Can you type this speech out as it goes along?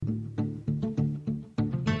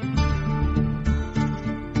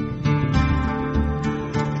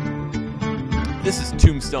This is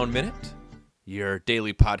Tombstone Minute, your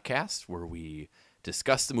daily podcast where we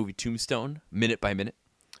discuss the movie Tombstone minute by minute.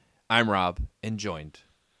 I'm Rob and joined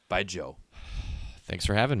by Joe. Thanks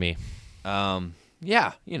for having me.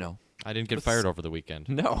 Yeah, you know. I didn't get fired over the weekend.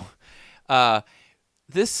 No.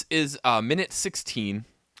 This is minute 16,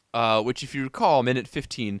 which if you recall, minute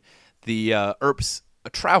 15, the Earps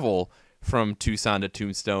travel from Tucson to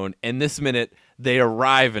Tombstone, and this minute they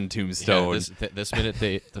arrive in Tombstone. Yeah, this minute,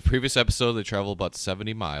 the previous episode, they travel about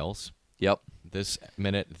 70 miles. Yep. This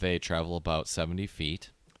minute, they travel about 70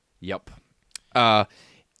 feet. Yep. And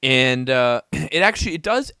it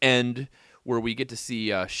does end where we get to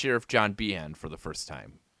see Sheriff John Behan for the first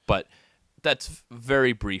time. But that's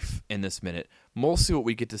very brief in this minute. Mostly what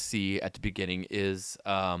we get to see at the beginning is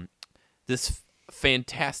this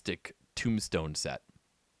fantastic Tombstone set.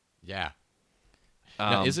 Yeah.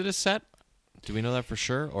 Now, is it a set? Do we know that for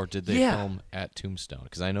sure, or did they film at Tombstone?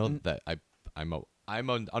 Because I know that I'm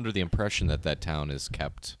under the impression that town is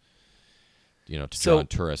kept, to draw in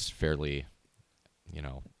tourists fairly,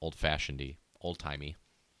 old-fashioned-y, old-timey.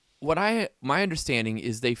 My understanding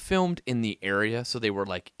is they filmed in the area, so they were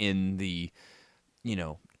like in the,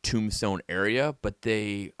 Tombstone area, but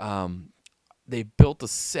they built a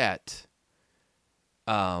set,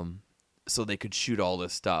 so they could shoot all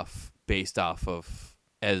this stuff based off of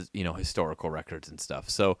historical records and stuff.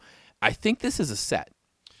 So I think this is a set.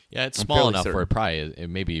 Yeah, it's small enough where it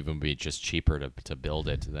maybe even be just cheaper to build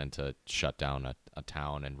it than to shut down a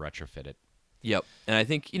town and retrofit it. Yep. And I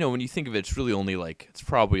think, when you think of it, it's really only it's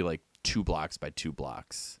probably like 2 blocks by 2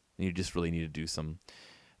 blocks. And you just really need to do some,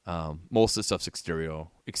 most of the stuff's exterior,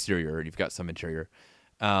 and you've got some interior.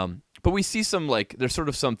 But we see some, there's sort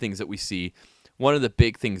of some things that we see. One of the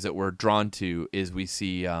big things that we're drawn to is we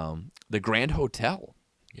see the Grand Hotel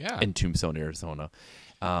in Tombstone, Arizona,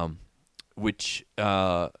 which,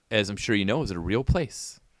 as I'm sure you know, is a real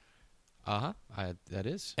place. Uh-huh. That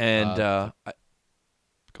is. And go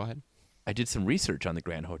ahead. I did some research on the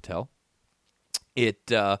Grand Hotel. It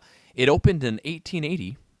opened in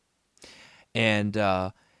 1880, and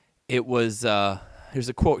it was here's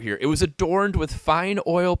a quote here. It was adorned with fine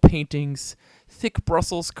oil paintings, thick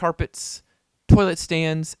Brussels carpets, toilet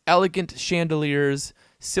stands, elegant chandeliers,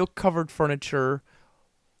 silk-covered furniture,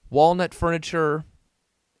 walnut furniture,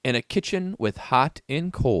 and a kitchen with hot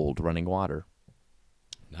and cold running water.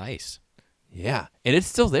 Nice. Yeah, and it's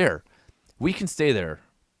still there. We can stay there.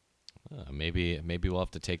 Maybe we'll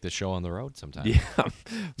have to take the show on the road sometime. Yeah,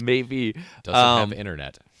 maybe. Doesn't have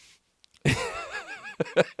internet.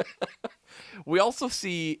 We also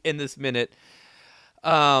see in this minute,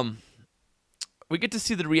 we get to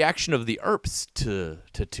see the reaction of the Earps to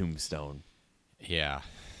Tombstone. Yeah.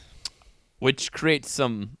 Which creates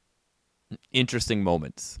some interesting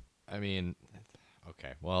moments. I mean,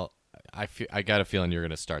 okay. Well, I got a feeling you're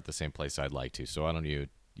going to start the same place I'd like to, so why don't you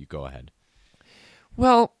go ahead.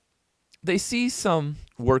 Well, they see some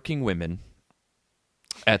working women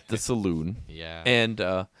at the saloon. Yeah.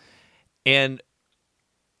 And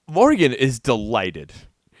Morgan is delighted.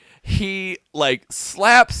 He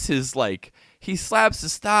slaps his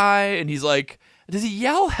thigh, and he's like, does he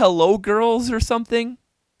yell "Hello, girls" or something?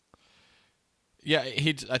 Yeah,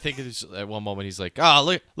 I think it's, at one moment he's like, "Oh,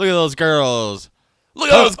 look at those girls, look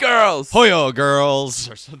at those girls, Hoyo girls,"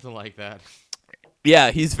 or something like that.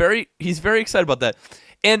 Yeah, he's very excited about that.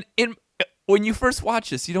 And when you first watch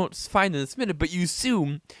this, you don't find this minute, but you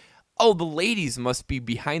assume, oh, the ladies must be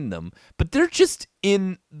behind them, but they're just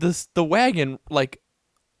in the wagon, like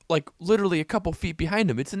literally a couple feet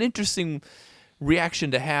behind him. It's an interesting reaction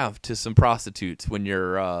to have to some prostitutes when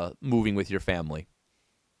you're moving with your family.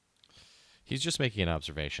 He's just making an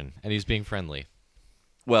observation, and he's being friendly.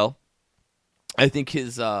 Well, I think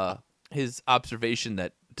his observation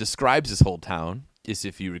that describes this whole town is,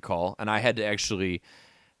 if you recall, and I had to actually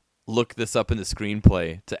look this up in the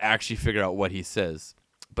screenplay to actually figure out what he says.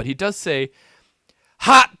 But he does say,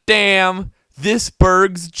 "Hot damn, this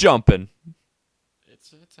burg's jumping."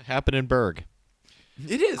 It's a happening burg.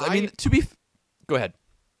 It is. Go ahead.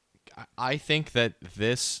 I think that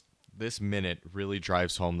this minute really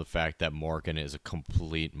drives home the fact that Morgan is a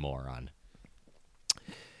complete moron.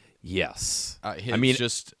 Yes.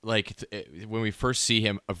 Just when we first see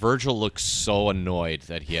him, Virgil looks so annoyed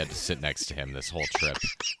that he had to sit next to him this whole trip.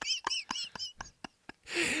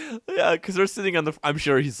 Yeah, because they're sitting on I'm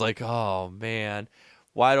sure he's like, oh man,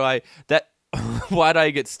 why do I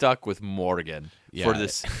get stuck with Morgan for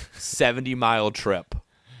this 70-mile trip?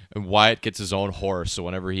 And Wyatt gets his own horse, so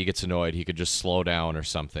whenever he gets annoyed, he could just slow down or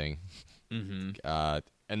something. Mm-hmm.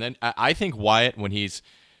 And then I think Wyatt, when he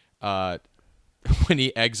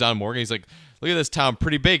eggs on Morgan, he's like, look at this town,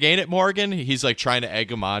 pretty big, ain't it, Morgan? He's like trying to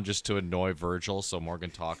egg him on just to annoy Virgil, so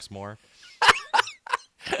Morgan talks more.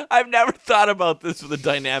 I've never thought about this with a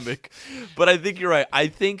dynamic, but I think you're right. I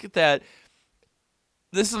think that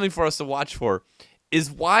this is something for us to watch for.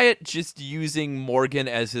 Is Wyatt just using Morgan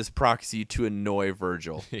as his proxy to annoy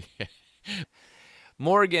Virgil?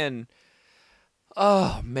 Morgan,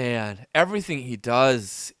 oh man, everything he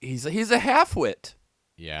does, he's a half-wit.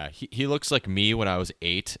 Yeah, he looks like me when I was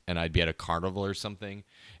 8 and I'd be at a carnival or something,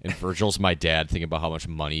 and Virgil's my dad thinking about how much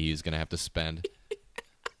money he's going to have to spend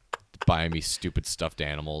buying me stupid stuffed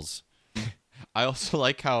animals. I also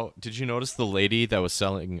like how, did you notice the lady that was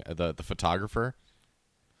selling, the photographer?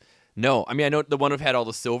 No, I mean, I know the one who had all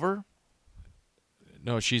the silver.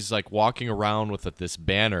 No, she's like walking around with this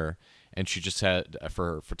banner, and she just had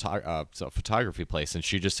for a photography place, and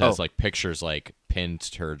she just has like pictures like pinned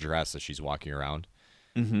to her dress as she's walking around.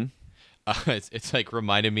 Mm-hmm. It's like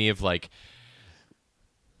reminded me of like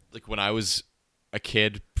when I was a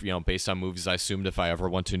kid, based on movies, I assumed if I ever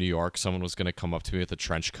went to New York, someone was going to come up to me with a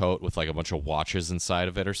trench coat with like a bunch of watches inside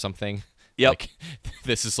of it or something. Yep. Like,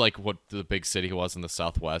 this is like what the big city was in the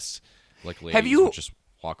Southwest. Like ladies would just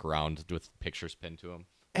walk around with pictures pinned to them.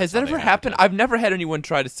 Has that ever happened? I've never had anyone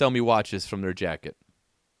try to sell me watches from their jacket.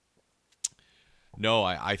 No,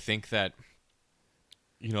 I think that,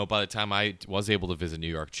 by the time I was able to visit New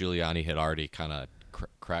York, Giuliani had already kind of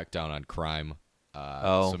cracked down on crime.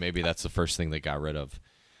 So maybe that's the first thing they got rid of.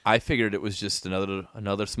 I figured it was just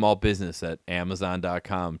another small business that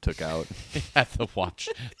Amazon.com took out. the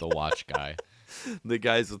watch guy. The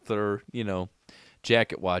guys with their,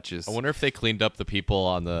 jacket watches. I wonder if they cleaned up the people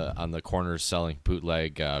on the corners selling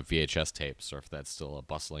bootleg VHS tapes, or if that's still a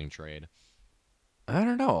bustling trade. I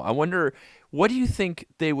don't know. I wonder, what do you think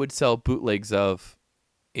they would sell bootlegs of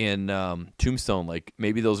in Tombstone? Like,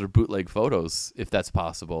 maybe those are bootleg photos, if that's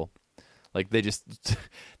possible. Like, they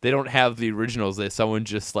don't have the originals. Someone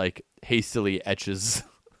just like hastily etches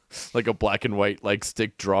like a black and white like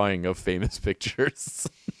stick drawing of famous pictures.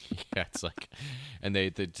 Yeah, it's like, and they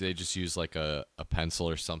just use like a pencil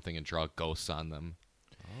or something and draw ghosts on them.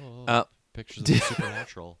 Pictures of the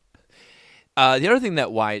supernatural. The other thing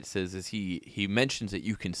that Wyatt says is he mentions that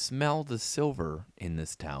you can smell the silver in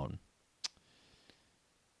this town.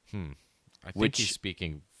 I think he's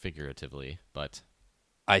speaking figuratively, but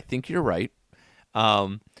I think you're right.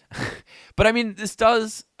 But I mean,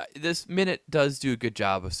 this minute does do a good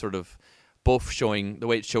job of sort of both showing the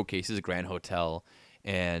way it showcases a Grand Hotel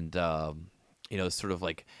and sort of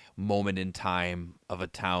like moment in time of a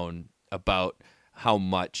town about how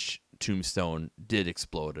much Tombstone did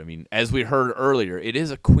explode. I mean, as we heard earlier, it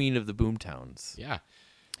is a queen of the boomtowns. Yeah,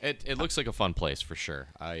 it looks like a fun place for sure.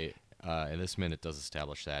 And this minute does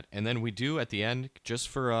establish that. And then we do at the end, just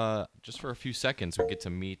for a few seconds, we get to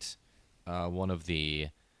meet one of the,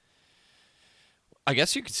 I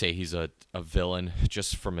guess you could say he's a villain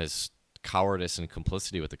just from his cowardice and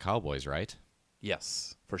complicity with the cowboys, right?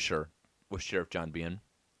 Yes, for sure. With Sheriff John Bean.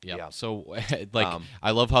 Yep. Yeah. So,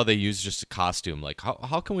 I love how they use just a costume. Like,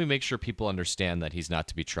 how can we make sure people understand that he's not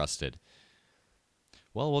to be trusted?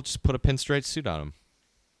 Well, we'll just put a pinstripe suit on him.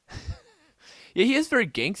 Yeah, he is very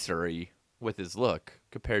gangstery with his look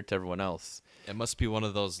compared to everyone else. It must be one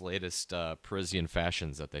of those latest Parisian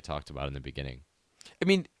fashions that they talked about in the beginning. I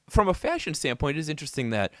mean, from a fashion standpoint, it is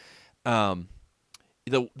interesting that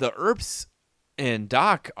the Earps and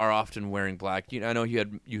Doc are often wearing black. I know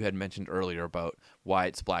you had mentioned earlier about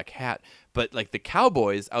Wyatt's black hat, but like the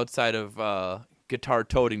cowboys outside of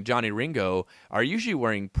guitar-toting Johnny Ringo are usually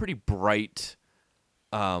wearing pretty bright,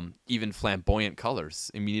 even flamboyant colors.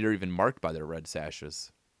 I mean, they're even marked by their red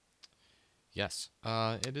sashes. Yes,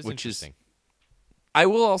 it is interesting. I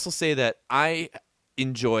will also say that I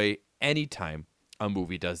enjoy any time a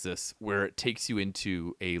movie does this, where it takes you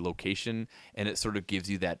into a location and it sort of gives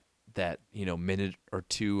you that minute or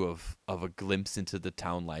two of a glimpse into the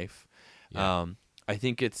town life. Yeah. I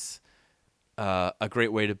think it's a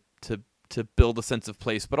great way to build a sense of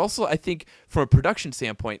place, but also I think from a production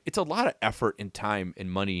standpoint, it's a lot of effort and time and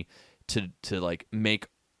money to like make,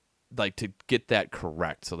 like, to get that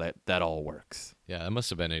correct so that all works. Yeah, it must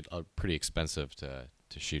have been a pretty expensive to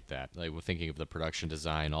shoot that. Like, we're thinking of the production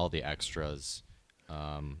design, all the extras,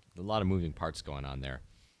 a lot of moving parts going on there.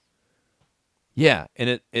 Yeah,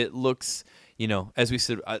 and it looks, as we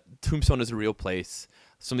said, Tombstone is a real place.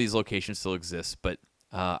 Some of these locations still exist, but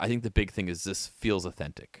I think the big thing is this feels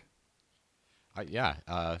authentic. I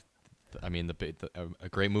mean, a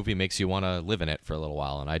great movie makes you want to live in it for a little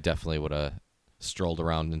while, and I definitely would have strolled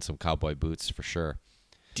around in some cowboy boots for sure.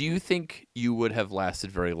 Do you think you would have lasted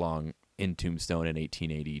very long in Tombstone in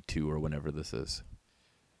 1882 or whenever this is?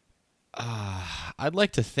 I'd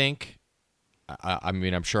like to think. I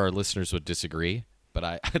mean, I'm sure our listeners would disagree, but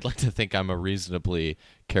I'd like to think I'm a reasonably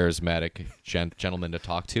charismatic gentleman to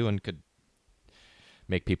talk to and could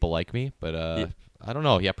make people like me. But I don't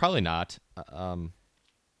know. Yeah, probably not.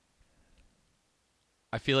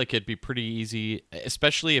 I feel like it'd be pretty easy,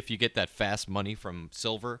 especially if you get that fast money from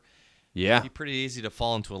silver. Yeah. It'd be pretty easy to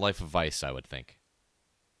fall into a life of vice, I would think.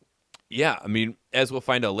 Yeah, I mean, as we'll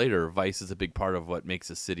find out later, vice is a big part of what makes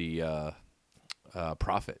a city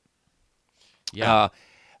profit. Yeah.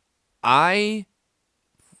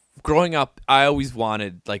 Growing up, I always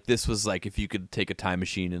wanted, like, this was like, if you could take a time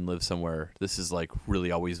machine and live somewhere, this is like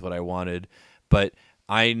really always what I wanted. But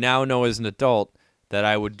I now know as an adult that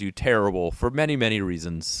I would do terrible for many, many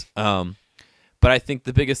reasons. But I think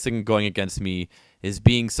the biggest thing going against me is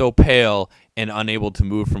being so pale and unable to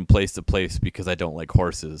move from place to place because I don't like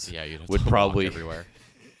horses. Yeah, you'd have would to probably walk everywhere.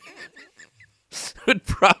 would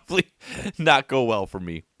probably not go well for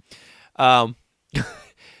me. Do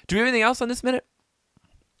we have anything else on this minute?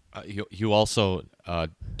 You also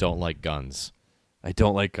don't like guns. I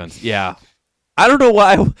don't like guns. Yeah. I don't know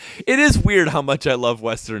why. It is weird how much I love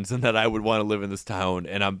Westerns and that I would want to live in this town,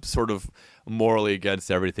 and I'm sort of morally against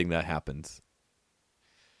everything that happens.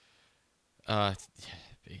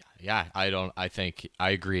 Yeah, I think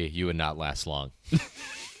I agree. You would not last long.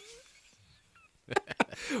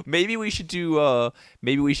 Maybe we should do a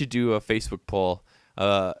Facebook poll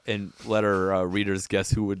and let our readers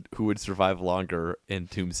guess who would survive longer in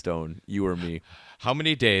Tombstone, you or me. How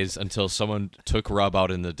many days until someone took Rob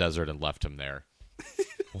out in the desert and left him there?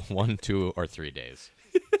 1, 2, or 3 days.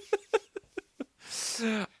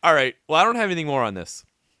 All right. Well, I don't have anything more on this.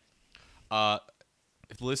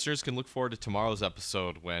 If listeners can look forward to tomorrow's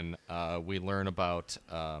episode when we learn about,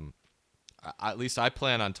 at least I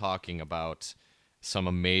plan on talking about some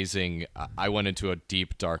amazing, I went into a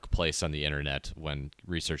deep, dark place on the internet when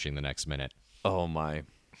researching The Next Minute. Oh, my.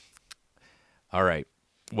 All right.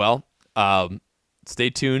 Well,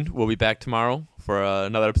 stay tuned. We'll be back tomorrow for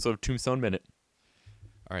another episode of Tombstone Minute.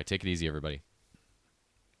 All right. Take it easy, everybody.